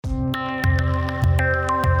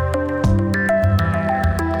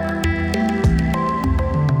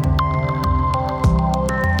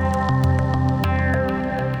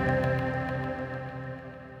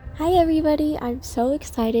everybody. I'm so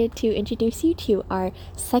excited to introduce you to our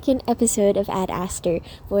second episode of Ad Aster,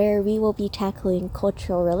 where we will be tackling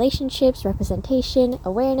cultural relationships, representation,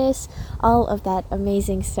 awareness, all of that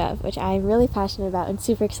amazing stuff, which I'm really passionate about and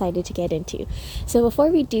super excited to get into. So,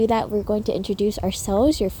 before we do that, we're going to introduce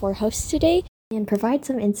ourselves, your four hosts today, and provide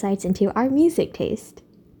some insights into our music taste.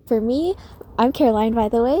 For me, I'm Caroline, by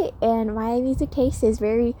the way, and my music taste is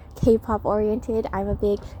very K-pop oriented. I'm a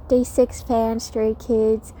big Day6 fan, Stray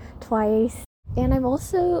Kids, Twice, and I'm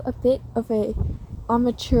also a bit of a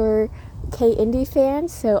amateur K-indie fan,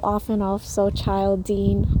 so off and off, Soul Child,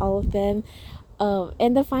 Dean, all of them.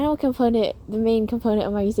 And the final component, the main component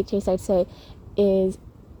of my music taste, I'd say, is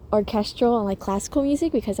orchestral and like classical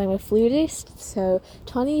music because I'm a flutist. So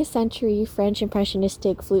 20th century French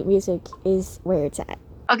impressionistic flute music is where it's at.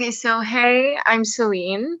 Okay, so hey, I'm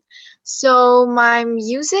Celine. So my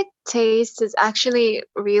music taste is actually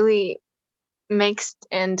really mixed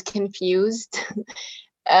and confused.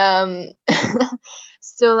 um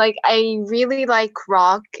so like I really like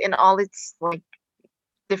rock in all its like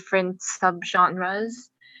different subgenres.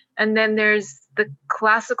 And then there's the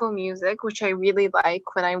classical music, which I really like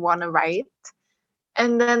when I want to write.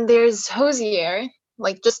 And then there's Hosier,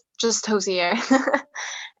 like just Hosier.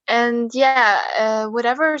 And yeah,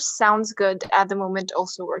 whatever sounds good at the moment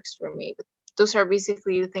also works for me. Those are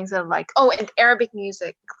basically the things I like. Oh, and Arabic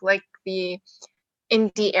music, like the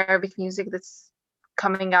indie Arabic music that's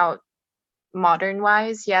coming out modern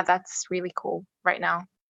wise. Yeah, that's really cool right now.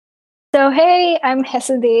 So, hey, I'm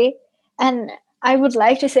Hesade, and I would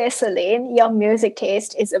like to say, Celine, your music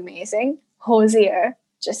taste is amazing. Hosier,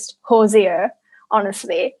 just hosier,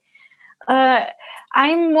 honestly. Uh,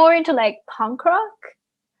 I'm more into like punk rock,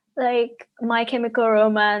 like My Chemical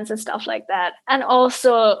Romance and stuff like that, and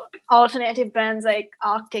also alternative bands like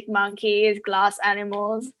Arctic Monkeys, Glass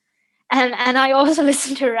Animals, and I also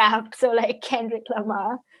listen to rap, so like Kendrick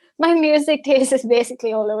Lamar. My music taste is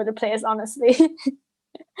basically all over the place, honestly.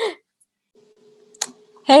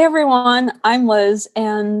 Hey everyone, I'm Liz,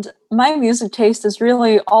 and my music taste is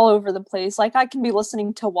really all over the place. Like, I can be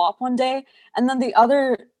listening to WAP one day, and then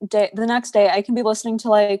the next day, I can be listening to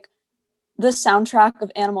like the soundtrack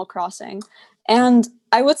of Animal Crossing. And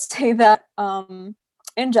I would say that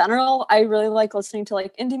in general, I really like listening to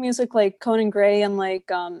like indie music like Conan Gray and like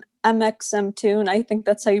MXM Tune. I think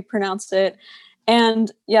that's how you pronounce it.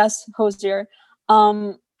 And yes, Hosier.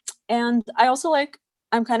 Um, and I also like,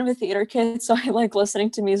 I'm kind of a theater kid, so I like listening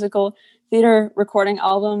to musical theater recording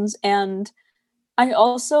albums. And I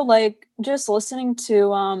also like just listening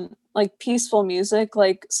to like peaceful music,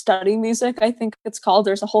 like study music, I think it's called.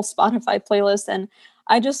 There's a whole Spotify playlist, and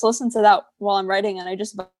I just listen to that while I'm writing, and I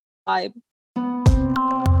just vibe.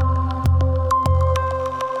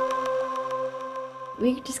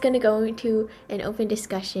 We're just going to go into an open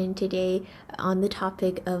discussion today on the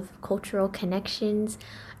topic of cultural connections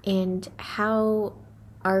and how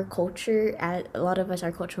our culture, a lot of us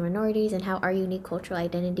are cultural minorities, and how our unique cultural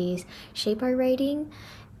identities shape our writing.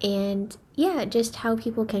 And yeah, just how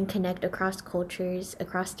people can connect across cultures,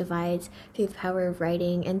 across divides, through the power of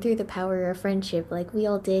writing and through the power of friendship, like we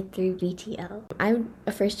all did through BTL. I'm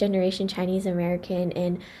a first generation Chinese American,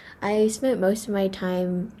 and I spent most of my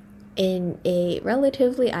time in a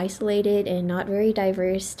relatively isolated and not very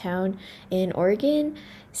diverse town in Oregon.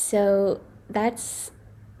 So that's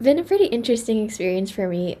been a pretty interesting experience for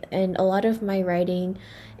me, and a lot of my writing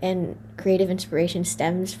and creative inspiration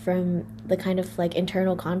stems from the kind of like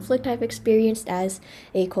internal conflict I've experienced as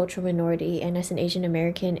a cultural minority and as an Asian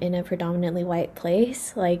American in a predominantly white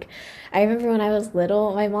place. Like, I remember when I was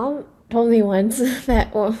little, my mom told me once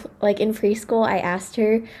that, well, like in preschool, I asked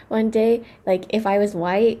her one day, like, if I was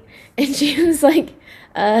white, and she was like,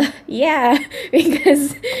 yeah,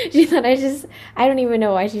 because she thought I don't even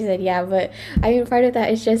know why she said yeah, but I mean, part of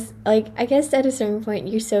that is just, like, I guess at a certain point,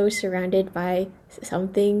 you're so surrounded by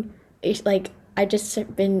something. It's like, I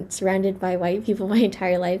just been surrounded by white people my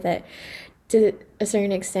entire life that, to a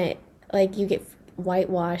certain extent, like, you get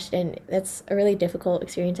whitewashed, and that's a really difficult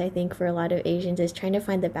experience, I think, for a lot of Asians, is trying to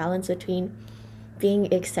find the balance between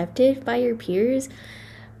being accepted by your peers,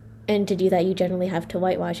 and to do that you generally have to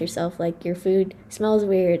whitewash yourself, like your food smells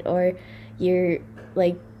weird, or your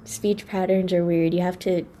like speech patterns are weird, you have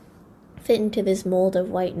to fit into this mold of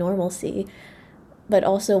white normalcy, but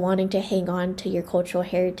also wanting to hang on to your cultural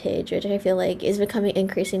heritage, which I feel like is becoming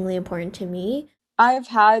increasingly important to me. I've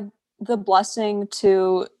had the blessing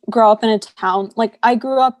to grow up in a town. Like, I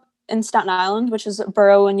grew up in Staten Island, which is a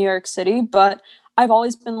borough in New York City, but I've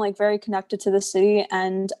always been like very connected to the city,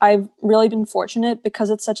 and I've really been fortunate because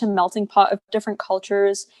it's such a melting pot of different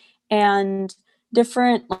cultures and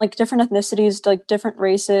different ethnicities, like different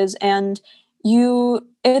races, and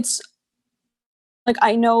it's like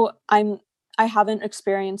I haven't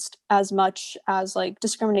experienced as much as like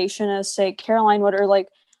discrimination as say Caroline would, or like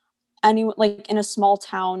any like in a small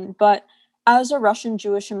town, but as a Russian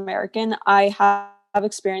Jewish American, I have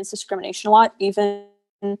experienced discrimination a lot, even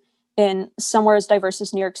in somewhere as diverse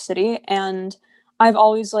as New York City. And I've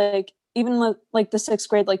always like, even like the sixth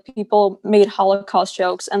grade, like people made Holocaust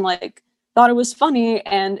jokes and like thought it was funny,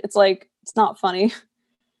 and it's like it's not funny.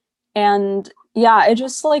 And yeah, it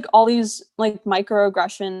just like all these like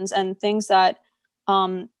microaggressions and things that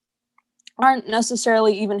um aren't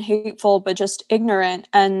necessarily even hateful, but just ignorant.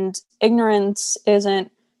 And ignorance is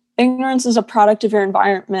a product of your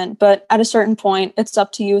environment, but at a certain point it's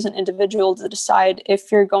up to you as an individual to decide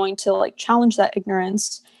if you're going to like challenge that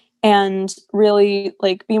ignorance and really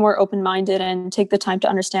like be more open-minded and take the time to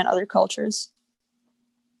understand other cultures.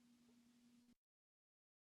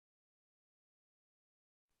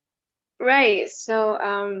 Right.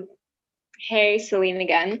 So, hey, Celine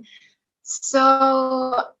again.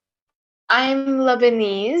 So, I'm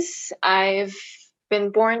Lebanese. I've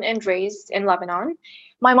been born and raised in Lebanon.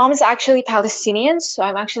 My mom is actually Palestinian, so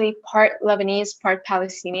I'm actually part Lebanese, part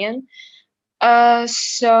Palestinian.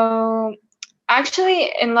 So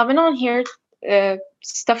actually in Lebanon here,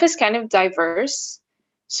 stuff is kind of diverse.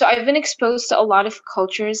 So I've been exposed to a lot of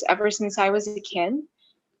cultures ever since I was a kid.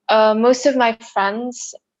 Most of my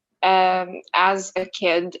friends as a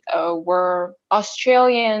kid were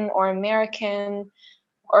Australian or American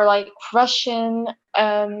or like Russian.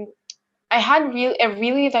 I had a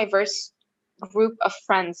really diverse group of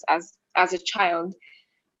friends as a child.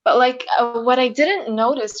 But like what I didn't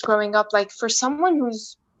notice growing up, like for someone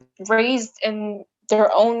who's raised in their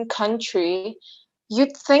own country,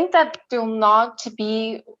 you'd think that they'll not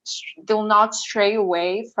stray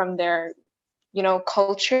away from their,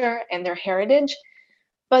 culture and their heritage.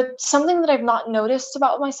 But something that I've not noticed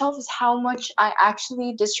about myself is how much I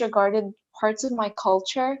actually disregarded parts of my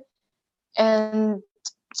culture and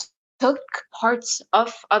took parts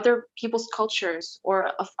of other people's cultures or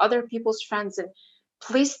of other people's friends and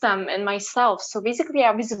placed them in myself. So basically,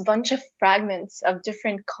 I was a bunch of fragments of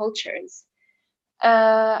different cultures.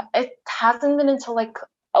 It hasn't been until like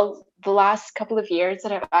the last couple of years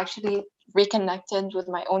that I've actually reconnected with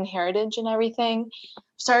my own heritage and everything.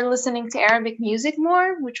 Started listening to Arabic music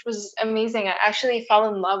more, which was amazing. I actually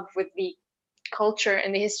fell in love with the culture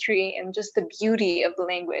and the history and just the beauty of the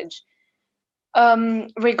language.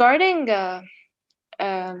 Regarding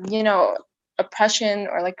oppression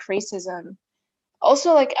or like racism,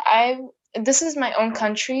 also like this is my own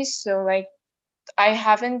country, so like I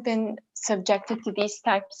haven't been subjected to these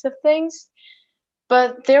types of things,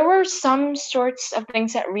 but there were some sorts of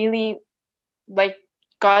things that really like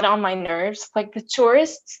got on my nerves, like the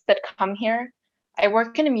tourists that come here. I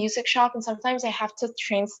work in a music shop and sometimes I have to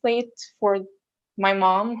translate for my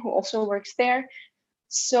mom who also works there.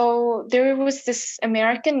 So there was this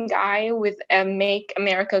American guy with a Make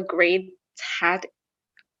America Great hat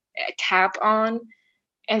cap on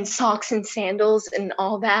and socks and sandals and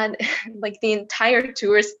all that, like the entire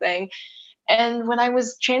tourist thing. And when I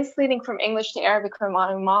was translating from English to Arabic for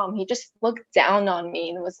my mom, he just looked down on me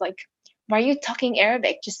and was like, "Why are you talking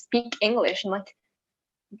Arabic? Just speak English." I'm like,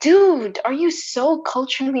 "Dude, are you so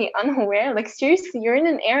culturally unaware? Like, seriously, you're in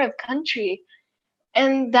an Arab country."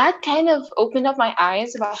 And that kind of opened up my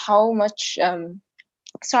eyes about how much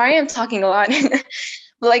sorry, I'm talking a lot.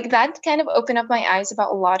 Like that kind of opened up my eyes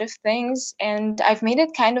about a lot of things, and I've made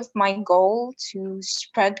it kind of my goal to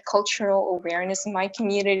spread cultural awareness in my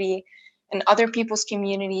community and other people's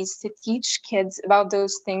communities, to teach kids about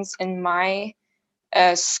those things in my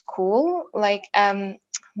school. Like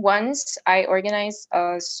once I organized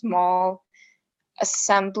a small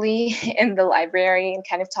assembly in the library and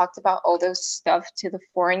kind of talked about all those stuff to the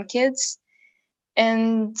foreign kids.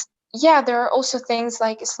 And yeah, there are also things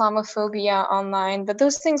like Islamophobia online, but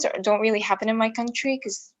those things don't really happen in my country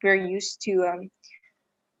because we're used to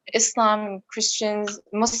Islam, Christians,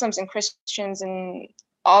 Muslims, and Christians, and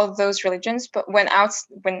all of those religions. But when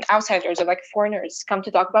outsiders or like foreigners come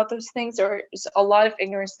to talk about those things, there's a lot of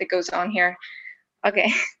ignorance that goes on here.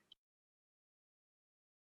 Okay.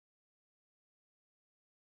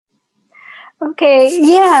 Okay,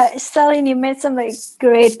 yeah, Stalin, you made some like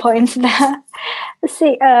great points there.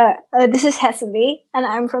 See, this is Hesby, and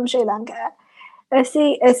I'm from Sri Lanka.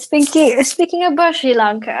 Speaking about Sri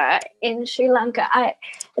Lanka, in Sri Lanka, I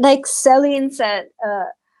like Celine said,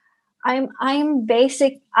 I'm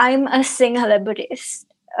a Sinhala Buddhist.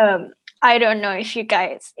 I don't know if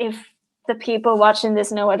if the people watching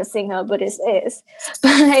this know what a Sinhala Buddhist is,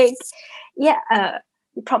 but like You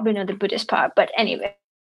probably know the Buddhist part, but anyway,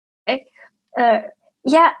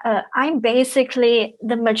 I'm basically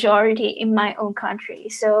the majority in my own country,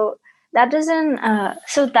 so that doesn't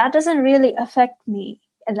really affect me.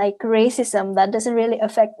 Like racism, that doesn't really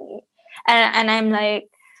affect me, and I'm like,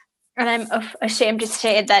 and ashamed to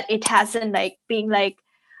say that it hasn't like been like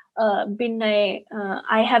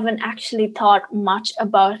I haven't actually thought much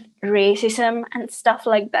about racism and stuff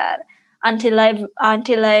like that until I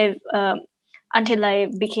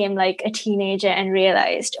became like a teenager and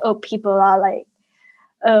realized, oh, people are like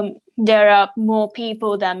there are more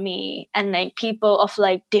people than me, and like people of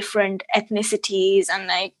like different ethnicities,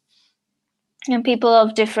 and people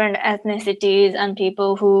of different ethnicities and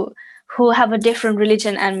people who have a different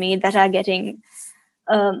religion than me that are getting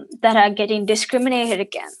discriminated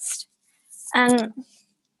against. And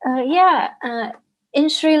in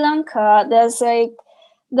Sri Lanka, there's like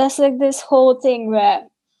this whole thing where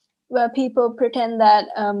people pretend that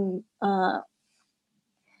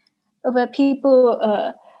where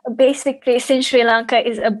people basically, since Sri Lanka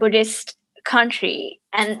is a Buddhist country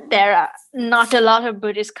and there are not a lot of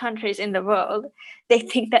Buddhist countries in the world, they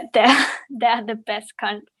think that they're the best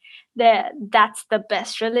country, that's the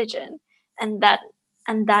best religion, and that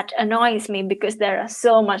annoys me because there are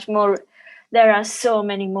so many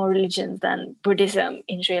more religions than Buddhism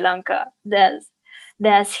in Sri Lanka. There's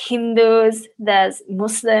Hindus, there's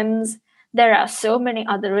Muslims, there are so many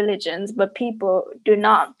other religions, but people do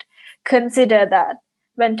not consider that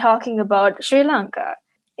when talking about Sri Lanka.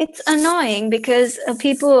 It's annoying because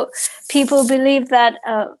people believe that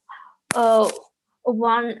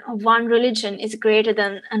one religion is greater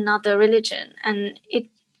than another religion, and it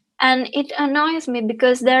annoys me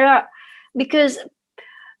because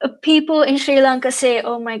people in Sri Lanka say,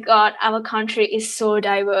 oh my God, our country is so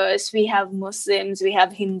diverse. We have Muslims, we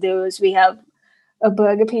have Hindus, we have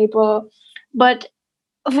Burger people. But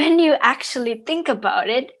when you actually think about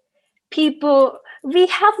it, we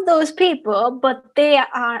have those people, but they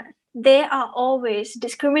are always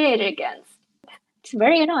discriminated against. It's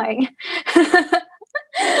very annoying.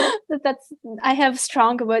 That's I have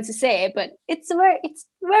stronger words to say, but it's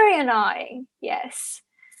very annoying. Yes.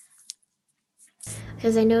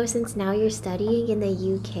 Because I know since now you're studying in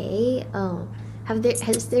the UK,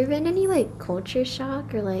 has there been any like culture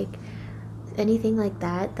shock or like anything like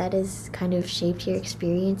that that has kind of shaped your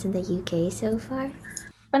experience in the UK so far?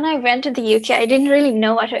 When I went to the UK, I didn't really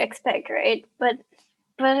know what to expect, right? But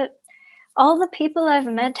all the people I've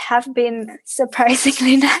met have been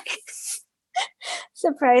surprisingly nice.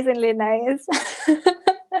 Surprisingly nice.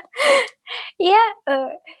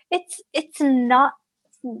 It's not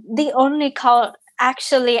the only call.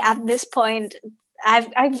 Actually, at this point,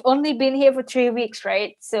 I've only been here for 3 weeks,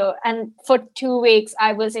 right? So, and for 2 weeks,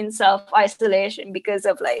 I was in self isolation because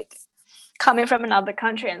of like coming from another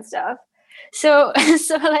country and stuff. So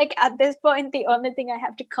so like at this point, the only thing I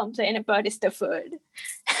have to complain about is the food.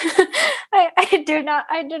 I do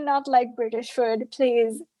not like British food.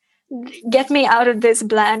 Please get me out of this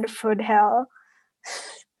bland food hell.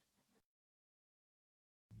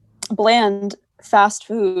 Bland fast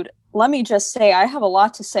food. Let me just say, I have a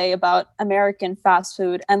lot to say about American fast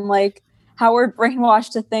food and like how we're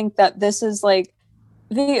brainwashed to think that this is like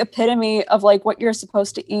the epitome of like what you're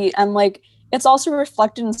supposed to eat. And like it's also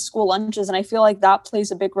reflected in school lunches. And I feel like that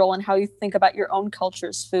plays a big role in how you think about your own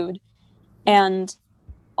culture's food. And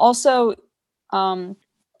also,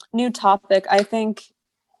 new topic, I think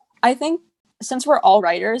since we're all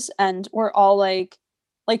writers and we're all like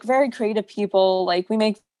very creative people, like we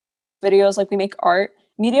make videos, like we make art,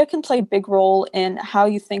 media can play a big role in how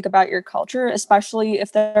you think about your culture, especially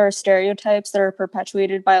if there are stereotypes that are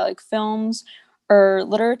perpetuated by like films or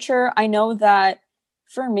literature. I know that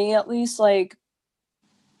for me at least, like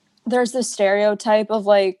there's this stereotype of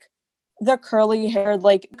like the curly haired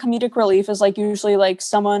like comedic relief is like usually like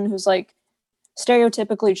someone who's like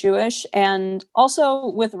stereotypically Jewish. And also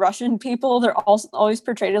with Russian people, they're also always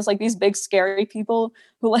portrayed as like these big scary people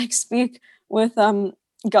who like speak with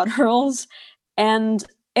gutturals. And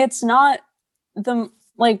it's not the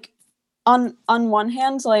like on one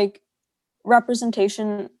hand, like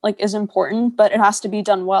representation like is important, but it has to be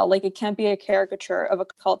done well. Like it can't be a caricature of a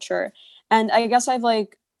culture. And I guess I've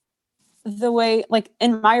like the way like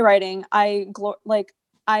in my writing I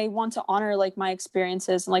want to honor like my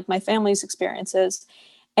experiences and like my family's experiences,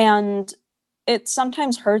 and it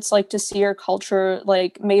sometimes hurts like to see your culture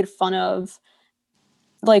like made fun of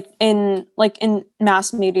like in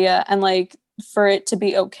mass media, and like for it to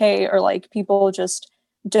be okay, or like people just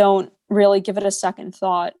don't really give it a second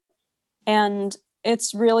thought. And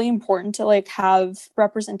it's really important to like have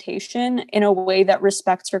representation in a way that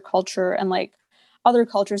respects your culture and like other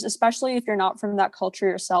cultures, especially if you're not from that culture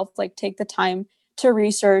yourself. Like take the time to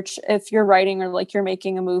research if you're writing or like you're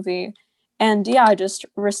making a movie. And yeah, just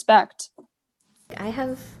respect. I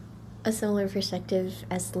have a similar perspective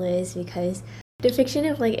as Liz because depiction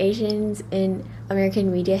of like Asians in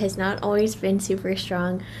American media has not always been super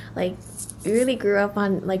strong. Like we really grew up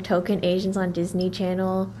on like token Asians on Disney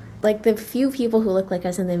Channel. Like the few people who look like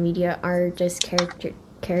us in the media are just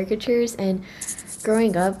caricatures, and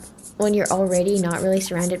growing up when you're already not really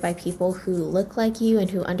surrounded by people who look like you and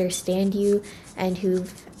who understand you and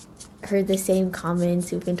who've heard the same comments,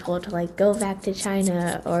 who've been told to like go back to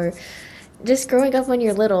China, or just growing up when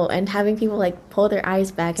you're little and having people like pull their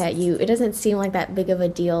eyes back at you, it doesn't seem like that big of a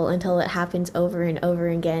deal until it happens over and over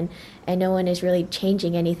again, and no one is really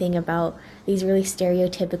changing anything about these really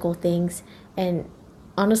stereotypical things. And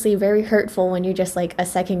honestly, very hurtful when you're just like a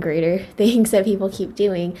second grader, things that people keep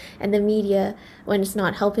doing, and the media, when it's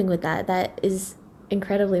not helping with that, that is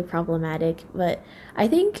incredibly problematic. But I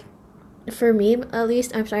think for me at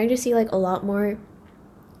least, I'm starting to see like a lot more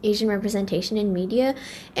Asian representation in media,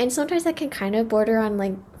 and sometimes that can kind of border on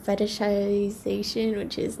like fetishization,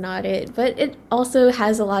 which is not it, but it also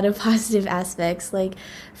has a lot of positive aspects. Like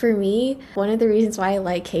for me, one of the reasons why I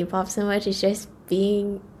like K-pop so much is just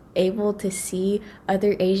being able to see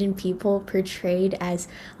other Asian people portrayed as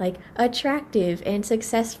like attractive and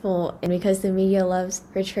successful, and because the media loves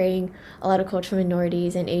portraying a lot of cultural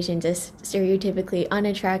minorities and Asians as stereotypically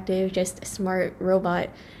unattractive, just smart robot,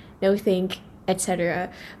 no think, etc.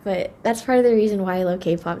 But that's part of the reason why I love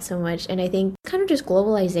K-pop so much, and I think kind of just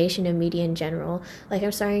globalization of media in general. Like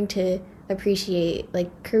I'm starting to appreciate like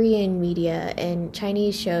Korean media and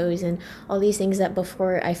Chinese shows and all these things that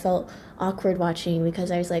before I felt awkward watching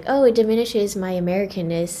because I was like, oh, it diminishes my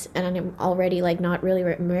Americanness, and I'm already like not really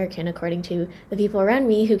American according to the people around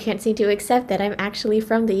me who can't seem to accept that I'm actually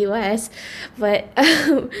from the US. But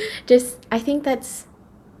just I think that's,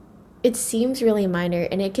 it seems really minor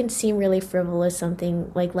and it can seem really frivolous,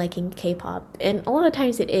 something like liking K-pop, and a lot of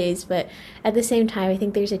times it is, but at the same time I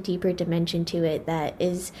think there's a deeper dimension to it that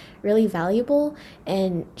is really valuable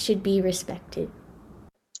and should be respected.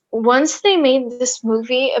 Once they made this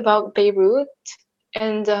movie about Beirut,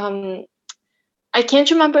 and I can't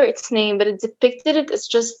remember its name, but it depicted it as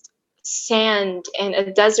just sand and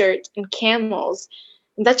a desert and camels.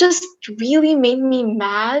 That just really made me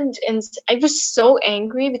mad, and I was so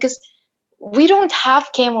angry because we don't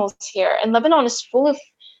have camels here, and Lebanon is full of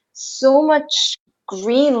so much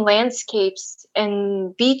green landscapes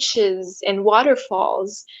and beaches and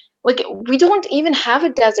waterfalls. Like we don't even have a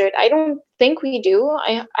desert. I don't think we do.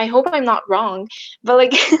 I hope I'm not wrong, but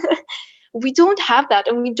like we don't have that,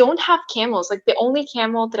 and we don't have camels. Like the only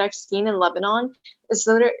camel that I've seen in Lebanon is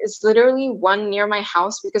literally one near my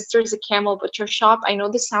house because there's a camel butcher shop. I know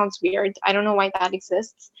this sounds weird. I don't know why that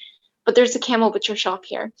exists, but there's a camel butcher shop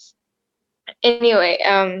here. Anyway,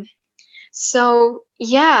 so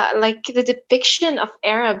yeah, like the depiction of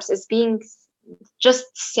Arabs as being just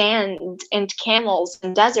sand and camels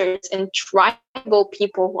and deserts and tribal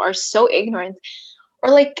people who are so ignorant,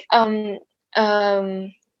 or like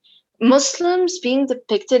Muslims being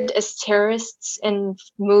depicted as terrorists in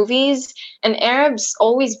movies and Arabs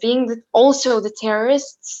always being also the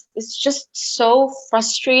terrorists, is just so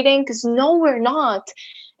frustrating because no, we're not.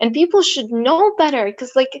 And people should know better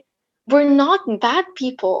because, like, we're not bad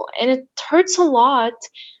people. And it hurts a lot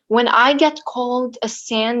when I get called a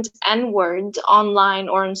sand N word online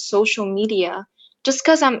or on social media just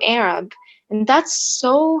because I'm Arab. And that's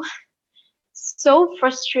so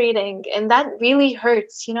frustrating, and that really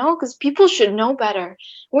hurts, because people should know better.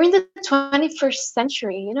 We're in the 21st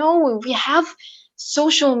century, we have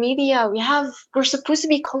social media, we're supposed to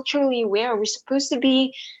be culturally aware, we're supposed to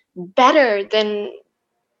be better than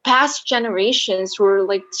past generations who are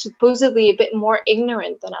like supposedly a bit more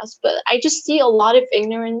ignorant than us. But I just see a lot of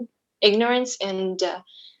ignorance and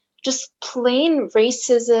just plain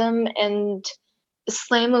racism and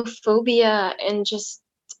Islamophobia, and just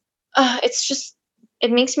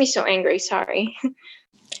it makes me so angry. Sorry.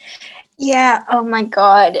 Yeah, oh my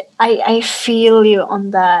god. I feel you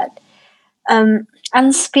on that.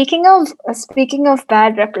 And speaking of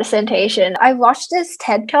bad representation, I watched this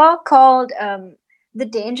TED talk called "The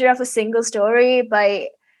Danger of a Single Story" by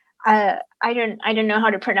I don't know how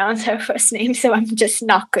to pronounce her first name, so I'm just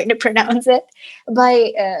not going to pronounce it.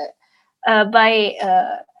 By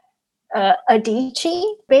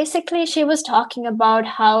Adichie. Basically, she was talking about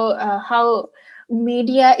how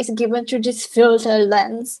media is given through this filter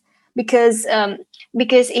lens because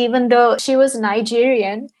even though she was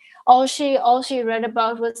Nigerian, all she read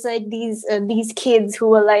about was like these kids who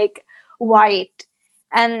were like white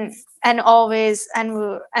and and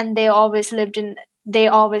they always lived in, they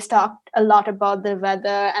always talked a lot about the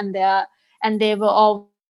weather, and they were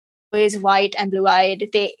always white and blue-eyed.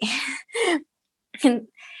 They and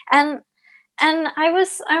I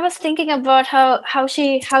was thinking about how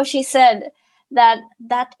she said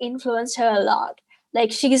that influenced her a lot.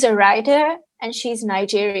 Like, she's a writer and she's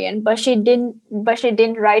Nigerian, but she didn't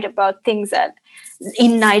write about things that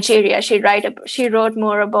in Nigeria. She wrote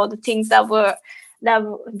more about the things that were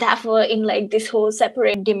in like this whole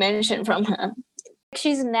separate dimension from her.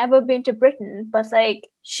 She's never been to Britain, but like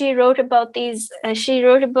she wrote about like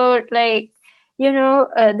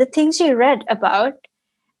the things she read about,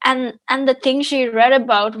 and the things she read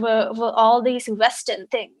about were all these Western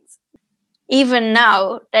things. Even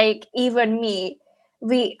now, like even me,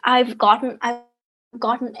 I've gotten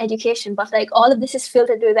education, but like all of this is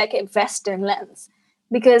filtered through like a Western lens,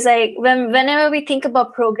 because like whenever we think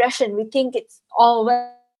about progression, we think it's all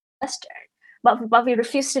Western, but we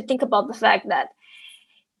refuse to think about the fact that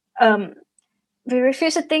um we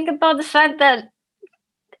refuse to think about the fact that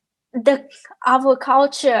the our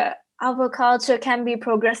culture can be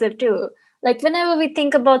progressive too. Like whenever we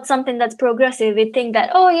think about something that's progressive, we think that,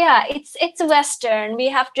 oh yeah, it's Western. We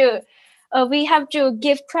have to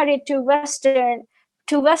give credit to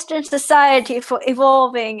Western society for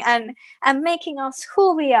evolving and making us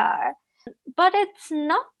who we are. But it's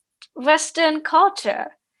not Western culture.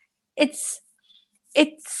 It's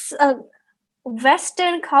a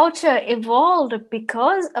Western culture evolved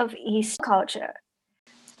because of East culture.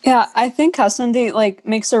 Yeah, I think Hasandi like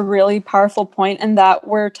makes a really powerful point in that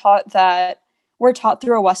we're taught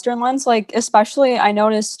through a Western lens. Like, especially I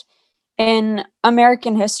noticed in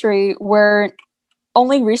American history, where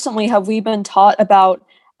only recently have we been taught about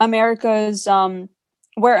America's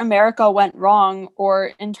where America went wrong,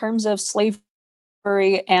 or in terms of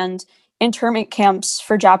slavery and internment camps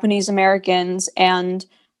for Japanese Americans, and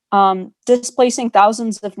displacing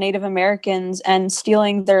thousands of Native Americans and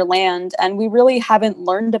stealing their land. And we really haven't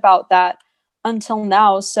learned about that until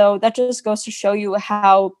now. So that just goes to show you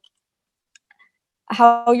how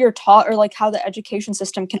you're taught, or like how the education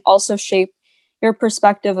system can also shape your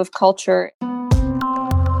perspective of culture.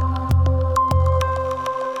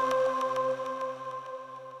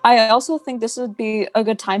 I also think this would be a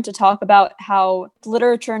good time to talk about how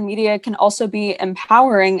literature and media can also be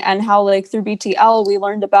empowering, and how like through BTL we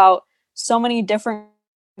learned about so many different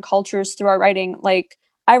cultures through our writing. Like,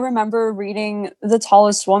 I remember reading The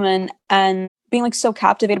Tallest Woman and being like so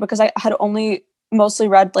captivated because I had only mostly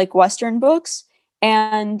read like Western books,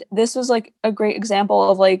 and this was like a great example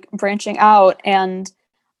of like branching out. And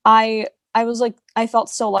I was like, I felt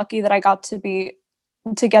so lucky that I got to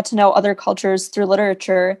get to know other cultures through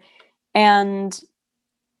literature. And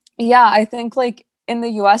yeah, I think like in the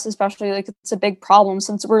US especially, like it's a big problem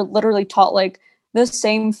since we're literally taught like the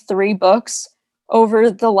same three books over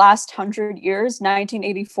the last 100 years: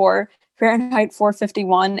 1984, Fahrenheit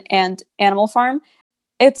 451, and Animal Farm.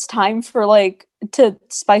 It's time for like to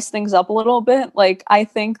spice things up a little bit. Like, I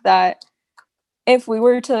think that if we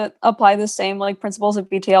were to apply the same like principles of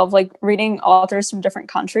BTL of like reading authors from different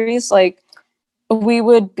countries, like we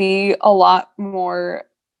would be a lot more,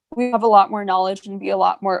 we have a lot more knowledge and be a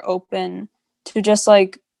lot more open to just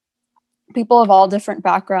like people of all different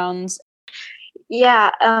backgrounds.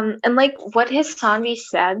 Yeah, and like what Hisanvi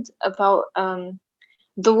said about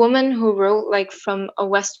the woman who wrote like from a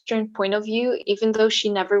Western point of view, even though she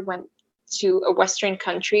never went to a Western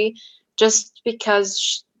country, just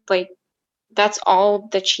because like that's all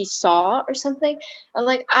that she saw or something. And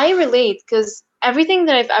like I relate because everything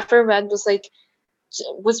that I've ever read was like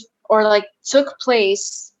was or like took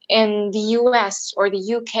place in the US or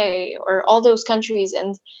the UK or all those countries.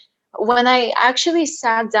 And when I actually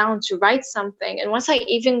sat down to write something, and once I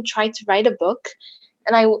even tried to write a book,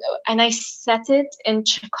 and I set it in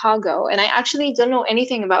Chicago, and I actually don't know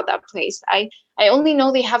anything about that place. I only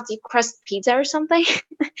know they have deep crust pizza or something.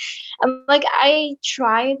 And like I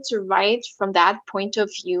tried to write from that point of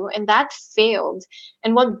view, and that failed.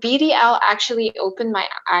 And what BDL actually opened my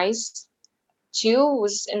eyes to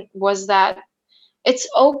was that it's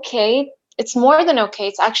okay. It's more than okay.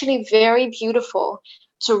 It's actually very beautiful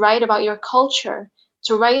to write about your culture,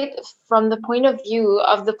 to write from the point of view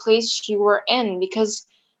of the place you were in. Because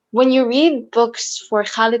when you read books for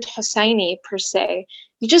Khalid Hosseini per se,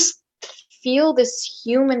 you just feel this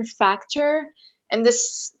human factor and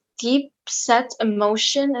this deep set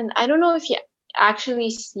emotion. And I don't know if you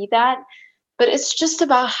actually see that, but it's just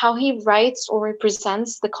about how he writes or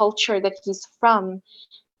represents the culture that he's from.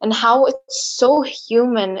 and how it's so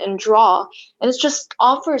human and raw. And it just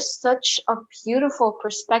offers such a beautiful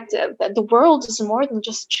perspective that the world is more than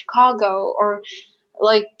just Chicago or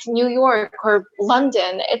like New York or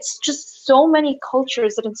London. It's just so many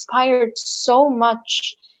cultures that inspired so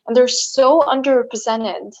much, and they're so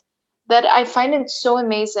underrepresented that I find it so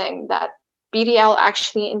amazing that BDL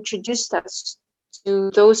actually introduced us to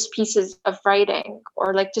those pieces of writing,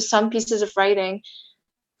 or like to some pieces of writing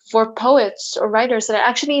for poets or writers that I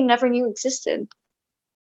actually never knew existed.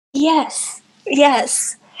 Yes,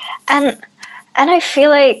 yes, and I feel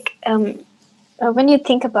like when you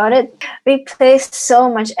think about it, we place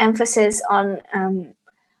so much emphasis on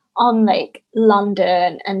like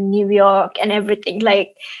London and New York and everything.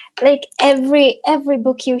 Like every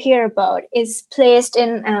book you hear about is placed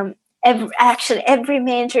in every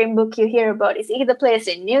mainstream book you hear about is either placed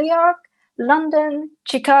in New York, London,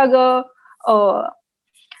 Chicago, or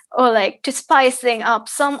like to spice thing up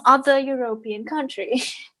some other European country.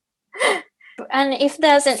 And if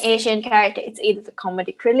there's an Asian character, it's either the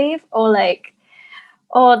comedic relief or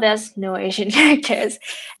there's no Asian characters.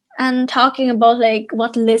 And talking about like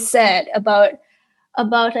what Liz said about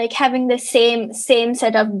like having the same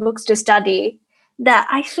set of books to study, that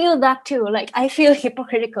I feel that too. Like I feel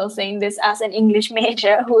hypocritical saying this as an English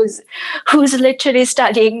major who's literally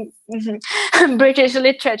studying British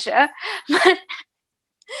literature. but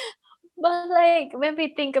but like when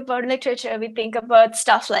we think about literature, we think about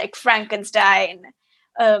stuff like Frankenstein,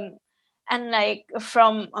 um and like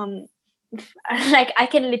from like I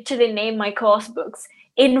can literally name my course books: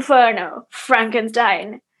 Inferno,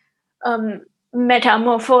 Frankenstein, um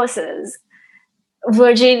Metamorphosis,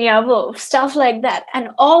 Virginia Woolf, stuff like that.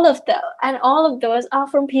 And all of those are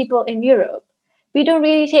from people in Europe. We don't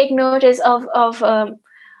really take notice of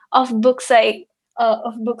books like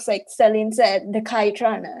Celine said, The Kite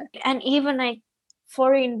Runner, and even like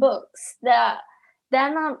foreign books. They're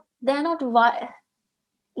not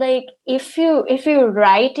like if you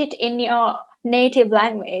write it in your native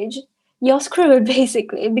language, you're screwed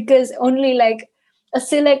basically, because only like a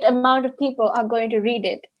select amount of people are going to read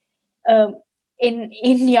it um, in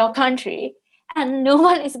your country, and no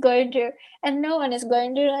one is going to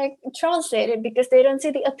like translate it because they don't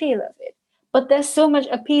see the appeal of it. But there's so much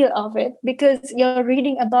appeal of it because you're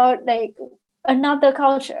reading about like another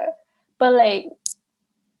culture. But like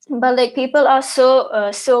but like people are so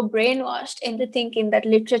brainwashed into thinking that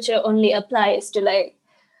literature only applies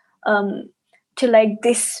um to like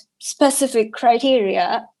this specific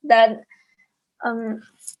criteria, um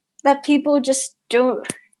that people just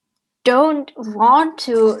don't want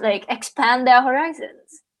to like expand their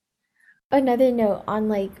horizons. Another note on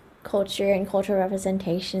like culture and cultural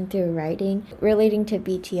representation through writing relating to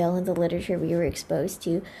BTL and the literature we were exposed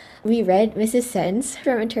to. We read Mrs. Sense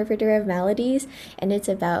from Interpreter of Maladies, and it's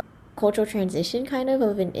about cultural transition kind of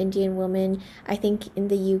an Indian woman, I think in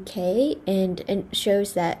the UK, and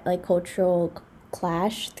shows that like cultural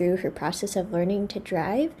clash through her process of learning to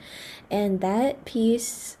drive. And that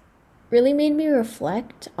piece really made me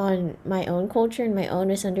reflect on my own culture and my own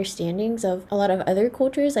misunderstandings of a lot of other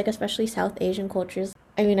cultures, like especially South Asian cultures.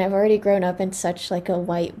 I mean, I've already grown up in such like a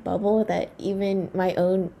white bubble that even my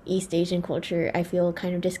own East Asian culture I feel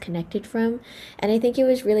kind of disconnected from. And I think it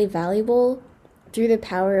was really valuable through the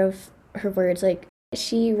power of her words. Like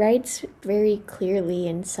she writes very clearly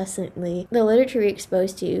and succinctly. The literature we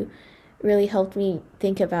exposed to really helped me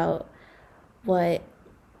think about what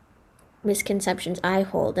misconceptions I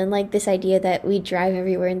hold, and like this idea that we drive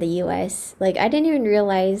everywhere in the US. Like I didn't even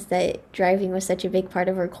realize that driving was such a big part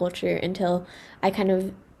of our culture until I kind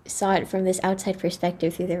of saw it from this outside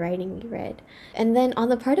perspective through the writing we read. And then on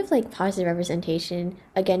the part of like positive representation,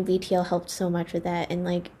 again BTL helped so much with that, and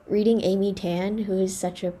like reading Amy Tan, who is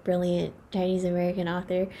such a brilliant Chinese American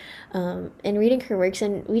author, and reading her works,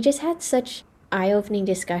 and we just had such eye-opening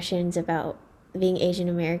discussions about being Asian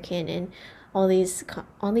American and all these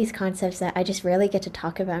concepts that I just rarely get to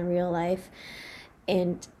talk about in real life.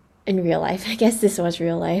 And in real life, I guess this was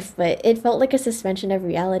real life, but it felt like a suspension of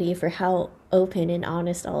reality for how open and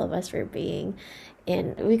honest all of us were being.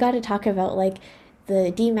 And we got to talk about like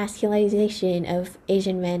the demasculization of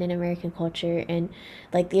Asian men in American culture, and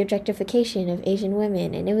like the objectification of Asian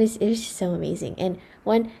women, and it was just so amazing. And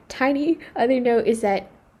one tiny other note is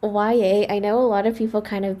that YA, I know a lot of people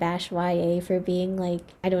kind of bash YA for being like,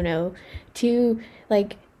 I don't know, too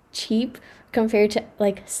like cheap compared to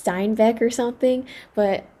like Steinbeck or something,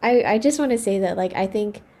 but I just want to say that like I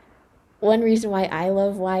think one reason why I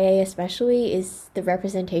love YA especially is the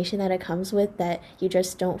representation that it comes with that you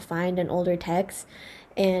just don't find in older texts.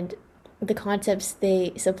 And the concepts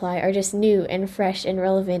they supply are just new and fresh and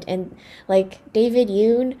relevant. And like David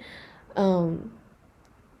Yoon, um,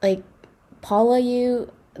 like Paula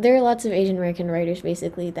Yu, there are lots of Asian American writers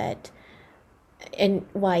basically that and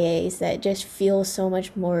YAs that just feel so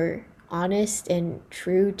much more honest and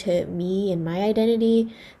true to me and my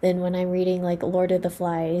identity than when I'm reading like Lord of the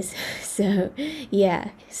Flies. So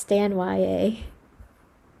yeah, stan YA.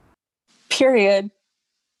 Period.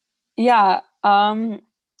 Yeah.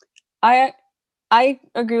 I I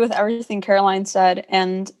agree with everything Caroline said,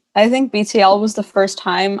 and I think BTL was the first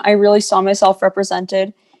time I really saw myself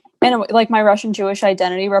represented in like my Russian Jewish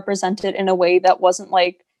identity represented in a way that wasn't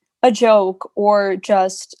like a joke or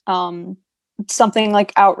just something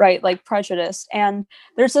like outright like prejudice. And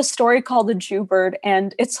there's a story called The Jew Bird,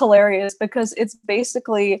 and it's hilarious because it's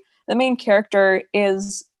basically the main character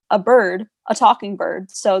is a bird, a talking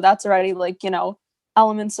bird. So that's already like,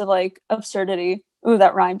 elements of like absurdity. Ooh,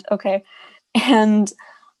 that rhymed. Okay. And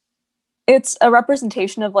it's a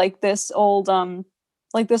representation of like this old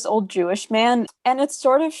Jewish man, and it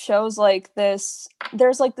sort of shows like this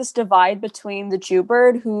there's like this divide between the Jew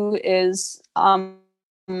bird, who is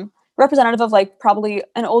representative of like probably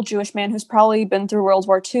an old Jewish man who's probably been through World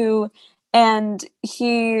War II, and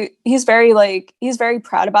he's very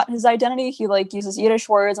proud about his identity. He like uses Yiddish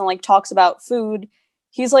words and like talks about food.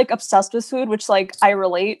 He's like obsessed with food, which like I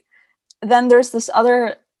relate. Then there's this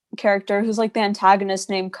other character who's like the antagonist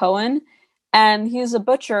named Cohen, and he's a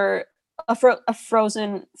butcher, a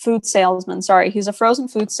frozen food salesman. Sorry, he's a frozen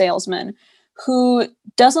food salesman who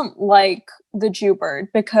doesn't like the Jew bird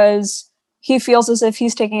because he feels as if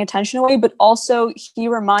he's taking attention away, but also he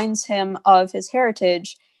reminds him of his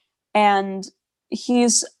heritage. And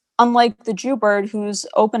he's unlike the Jew bird, who's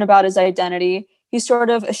open about his identity. He's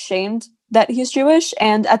sort of ashamed that he's Jewish,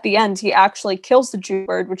 and at the end, he actually kills the Jew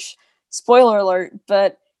bird, which spoiler alert.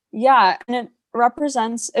 But yeah, and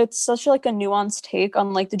it's such like a nuanced take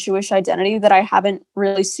on like the Jewish identity that I haven't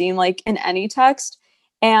really seen like in any text.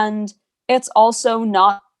 And it's also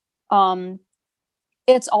not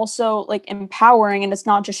it's also like empowering, and it's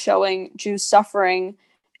not just showing Jews suffering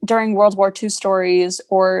during World War II stories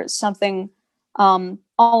or something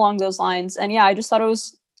along those lines. And yeah, I just thought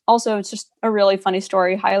it's just a really funny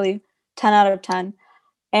story, highly 10 out of 10.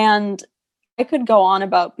 And I could go on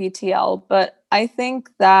about BTL, but I think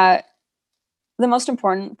that the most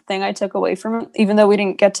important thing I took away from it, even though we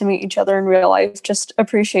didn't get to meet each other in real life, just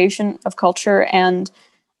appreciation of culture and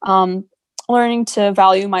learning to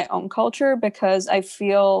value my own culture, because I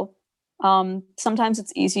feel sometimes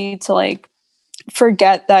it's easy to like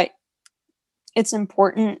forget that it's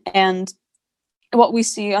important, and what we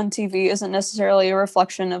see on TV isn't necessarily a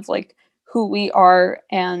reflection of like who we are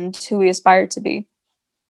and who we aspire to be.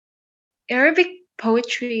 Arabic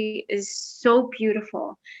poetry is so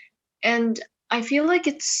beautiful, and I feel like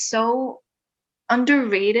it's so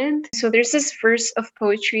underrated. So there's this verse of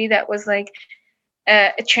poetry that was like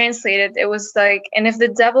translated. It was like, and if the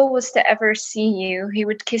devil was to ever see you, he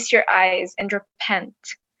would kiss your eyes and repent.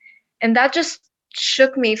 And that just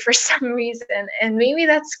shook me for some reason. And maybe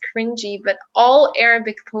that's cringy, but all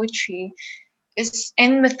Arabic poetry is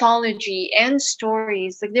in mythology and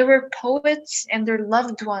stories. Like there were poets and their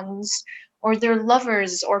loved ones or their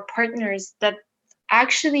lovers or partners that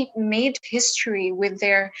actually made history with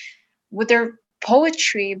their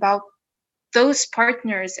poetry about those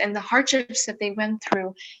partners and the hardships that they went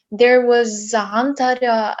through. There was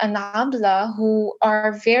Antara and Abla, who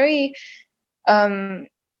are um,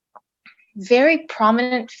 very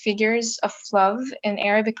prominent figures of love in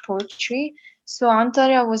Arabic poetry. So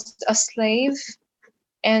Antara was a slave,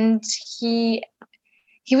 and he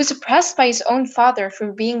was oppressed by his own father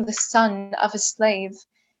for being the son of a slave,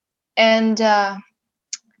 and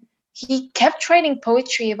he kept writing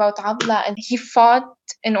poetry about Abla, and he fought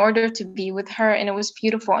in order to be with her, and it was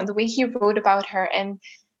beautiful. And the way he wrote about her, and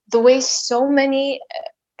the way so many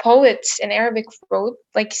poets in Arabic wrote,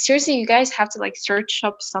 like seriously, you guys have to like search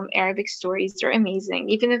up some Arabic stories. They're amazing,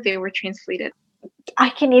 even if they were translated. I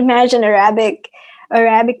can imagine Arabic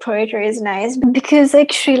poetry is nice because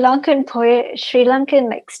like Sri Lankan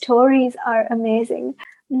like stories are amazing.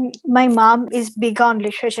 My mom is big on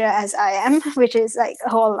literature as I am, which is like a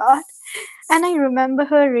whole lot. And I remember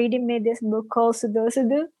her reading me this book called Sudo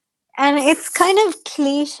Sudo. And it's kind of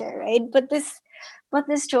cliche, right? But this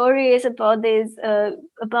story is about these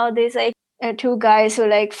like two guys who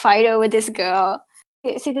like fight over this girl.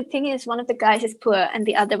 See, the thing is, one of the guys is poor and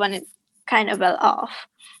the other one is kind of well off.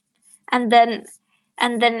 And then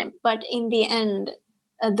but in the end,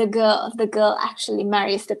 the girl actually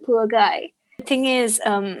marries the poor guy. The thing is,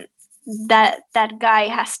 that guy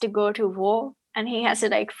has to go to war and he has to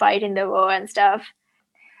like fight in the war and stuff.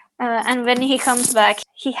 And when he comes back,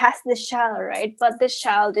 he has this child, right? But this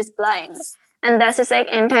child is blind. And that's just like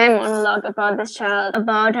entire monologue about this child,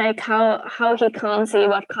 about like how he can't see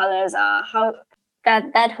what colors are, how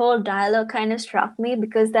that whole dialogue kind of struck me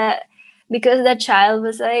because that child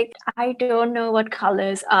was like, I don't know what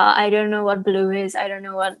colors are, I don't know what blue is, I don't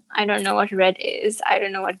know what red is, I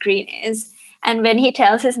don't know what green is. And when he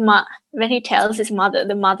tells his mother,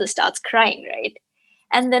 the mother starts crying, right?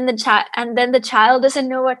 And then the child doesn't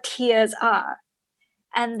know what tears are.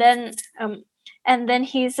 And then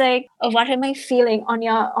he's like, oh, what am I feeling on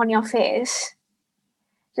your face?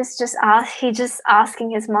 He just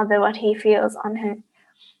asking his mother what he feels on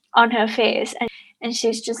her face, and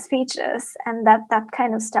she's just speechless, and that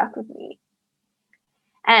kind of stuck with me.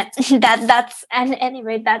 And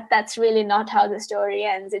that's really not how the story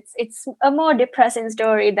ends. It's a more depressing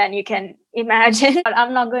story than you can imagine. But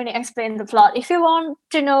I'm not going to explain the plot. If you want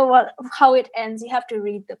to know how it ends, you have to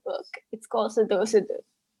read the book. It's called So Those Who Do.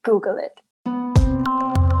 Google it.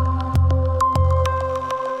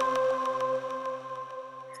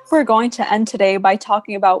 We're going to end today by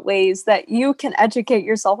talking about ways that you can educate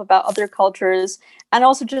yourself about other cultures and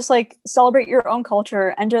also just like celebrate your own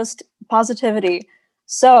culture and just positivity.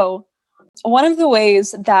 So, one of the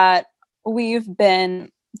ways that we've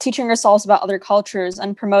been teaching ourselves about other cultures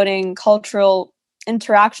and promoting cultural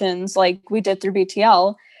interactions like we did through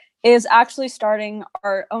BTL is actually starting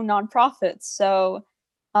our own nonprofits. So,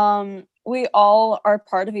 we all are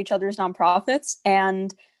part of each other's nonprofits,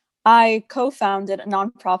 and I co-founded a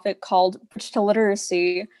nonprofit called Bridge to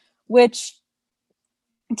Literacy, which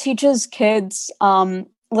teaches kids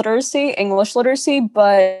literacy, English literacy,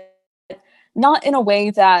 but not in a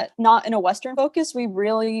Western focus. We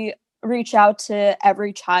really reach out to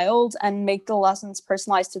every child and make the lessons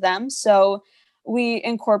personalized to them. So we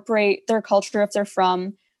incorporate their culture if they're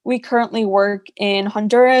from. We currently work in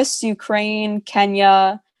Honduras, Ukraine,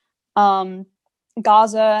 Kenya,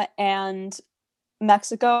 Gaza, and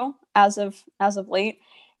Mexico as of late.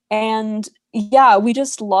 And yeah, we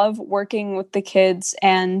just love working with the kids,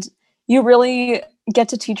 and you really get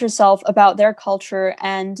to teach yourself about their culture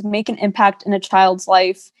and make an impact in a child's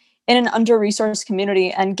life in an under-resourced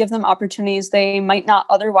community and give them opportunities they might not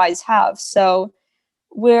otherwise have. So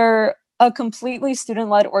we're a completely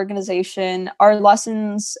student-led organization. Our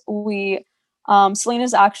lessons, Celine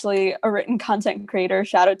is actually a written content creator.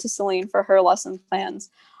 Shout out to Celine for her lesson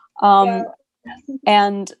plans.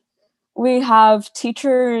 And we have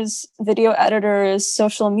teachers, video editors,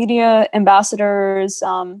 social media ambassadors,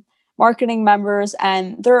 marketing members,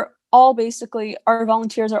 and they're all basically, our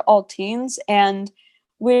volunteers are all teens, and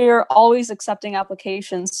we're always accepting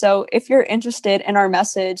applications. So if you're interested in our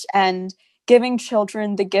message and giving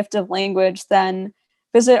children the gift of language, then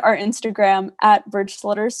visit our Instagram at Bridge to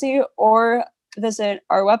Literacy or visit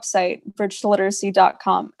our website,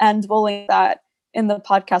 bridgetoliteracy.com, and we'll link that in the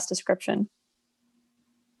podcast description.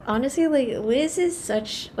 Honestly, like, Liz is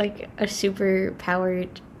such like a super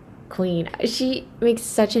powered queen. She makes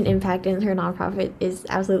such an impact, and her nonprofit is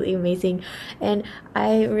absolutely amazing. And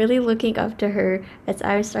I'm really looking up to her as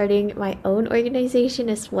I'm starting my own organization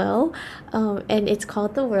as well. And it's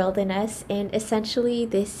called The World in Us. And essentially,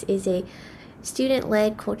 this is a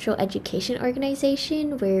student-led cultural education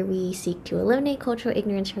organization where we seek to eliminate cultural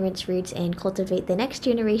ignorance from its roots and cultivate the next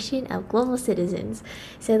generation of global citizens.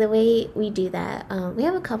 So the way we do that, we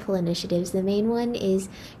have a couple initiatives. The main one is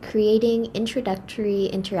creating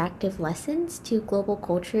introductory interactive lessons to global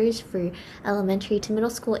cultures for elementary to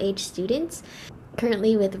middle school age students.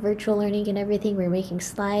 Currently, with virtual learning and everything, we're making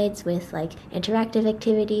slides with like interactive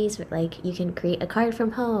activities, like you can create a card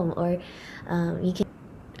from home, or you can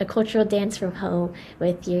a cultural dance from home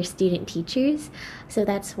with your student teachers. So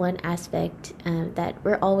that's one aspect that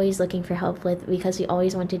we're always looking for help with, because we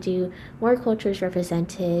always want to do more cultures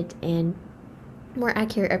represented and more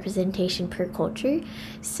accurate representation per culture.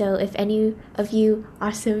 So if any of you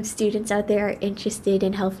awesome students out there are interested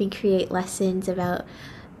in helping create lessons about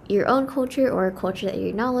your own culture or a culture that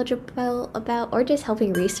you're knowledgeable about, or just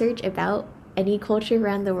helping research about any culture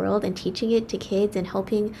around the world and teaching it to kids and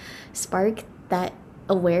helping spark that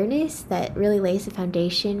awareness that really lays the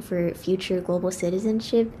foundation for future global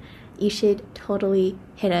citizenship, you should totally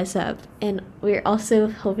hit us up. And we're also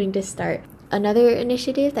hoping to start another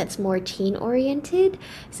initiative that's more teen oriented.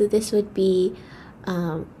 So this would be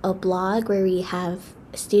a blog where we have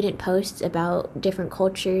student posts about different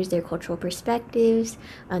cultures, their cultural perspectives,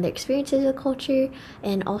 their experiences with culture,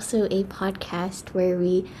 and also a podcast where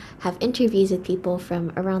we have interviews with people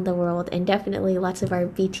from around the world, and definitely lots of our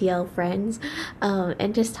BTL friends,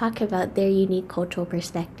 and just talk about their unique cultural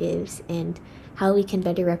perspectives and how we can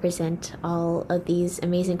better represent all of these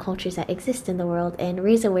amazing cultures that exist in the world and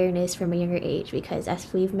raise awareness from a younger age. Because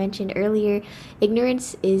as we've mentioned earlier,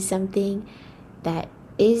 ignorance is something that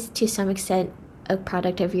is to some extent a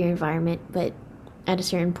product of your environment, but at a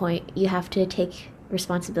certain point you have to take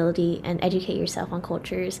responsibility and educate yourself on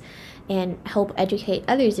cultures and help educate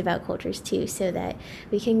others about cultures too, so that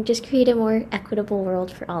we can just create a more equitable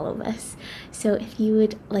world for all of us. So if you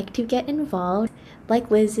would like to get involved, like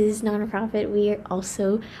Liz's nonprofit, we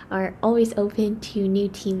also are always open to new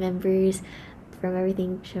team members, from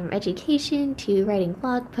everything from education to writing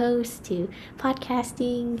blog posts to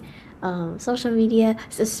podcasting, social media,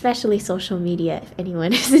 especially social media if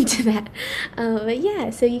anyone is into that. But yeah,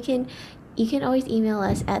 so you can always email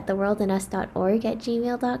us at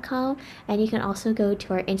theworldinus.org@gmail.com, and you can also go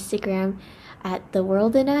to our Instagram at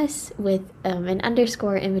theworldinus with an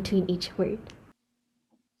underscore in between each word.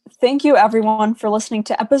 Thank you, everyone, for listening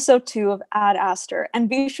to episode 2 of Ad Aster, and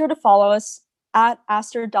be sure to follow us at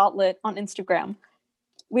aster.lit on Instagram.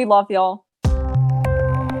 We love y'all.